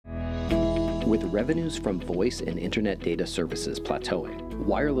With revenues from voice and internet data services plateauing,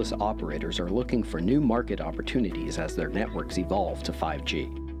 wireless operators are looking for new market opportunities as their networks evolve to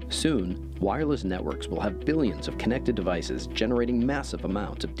 5G. Soon, wireless networks will have billions of connected devices generating massive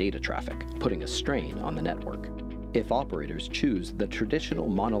amounts of data traffic, putting a strain on the network. If operators choose the traditional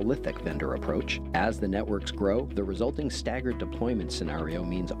monolithic vendor approach, as the networks grow, the resulting staggered deployment scenario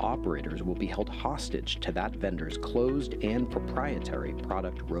means operators will be held hostage to that vendor's closed and proprietary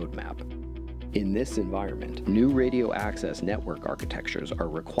product roadmap. In this environment, new radio access network architectures are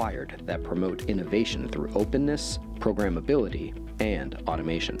required that promote innovation through openness, programmability, and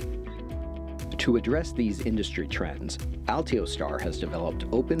automation. To address these industry trends, Altiostar has developed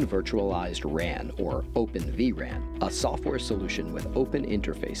Open Virtualized RAN, or Open vRAN, a software solution with open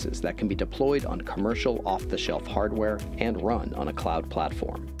interfaces that can be deployed on commercial off-the-shelf hardware and run on a cloud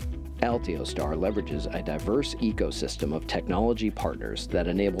platform. Altiostar leverages a diverse ecosystem of technology partners that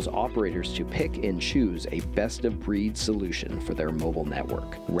enables operators to pick and choose a best-of-breed solution for their mobile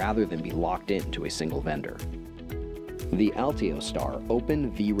network, rather than be locked into a single vendor. The Altiostar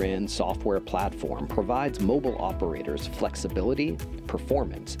Open vRAN software platform provides mobile operators flexibility,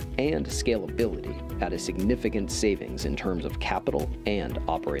 performance, and scalability at a significant savings in terms of capital and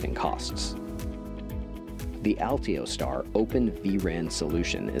operating costs. The Altiostar Open vRAN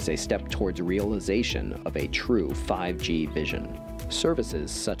solution is a step towards realization of a true 5G vision.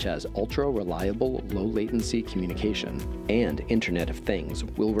 Services such as ultra-reliable, low-latency communication and Internet of Things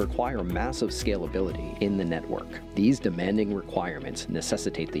will require massive scalability in the network. These demanding requirements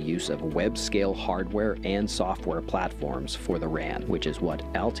necessitate the use of web-scale hardware and software platforms for the RAN, which is what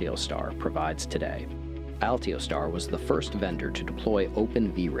Altiostar provides today. Altiostar was the first vendor to deploy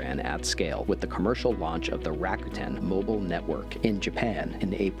Open vRAN at scale with the commercial launch of the Rakuten Mobile network in Japan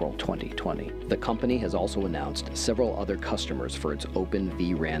in April 2020. The company has also announced several other customers for its Open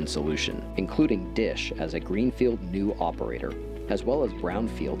vRAN solution, including Dish as a greenfield new operator, as well as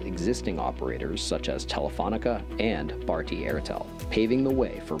brownfield existing operators such as Telefonica and Bharti Airtel, paving the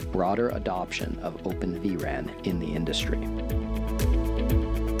way for broader adoption of Open vRAN in the industry.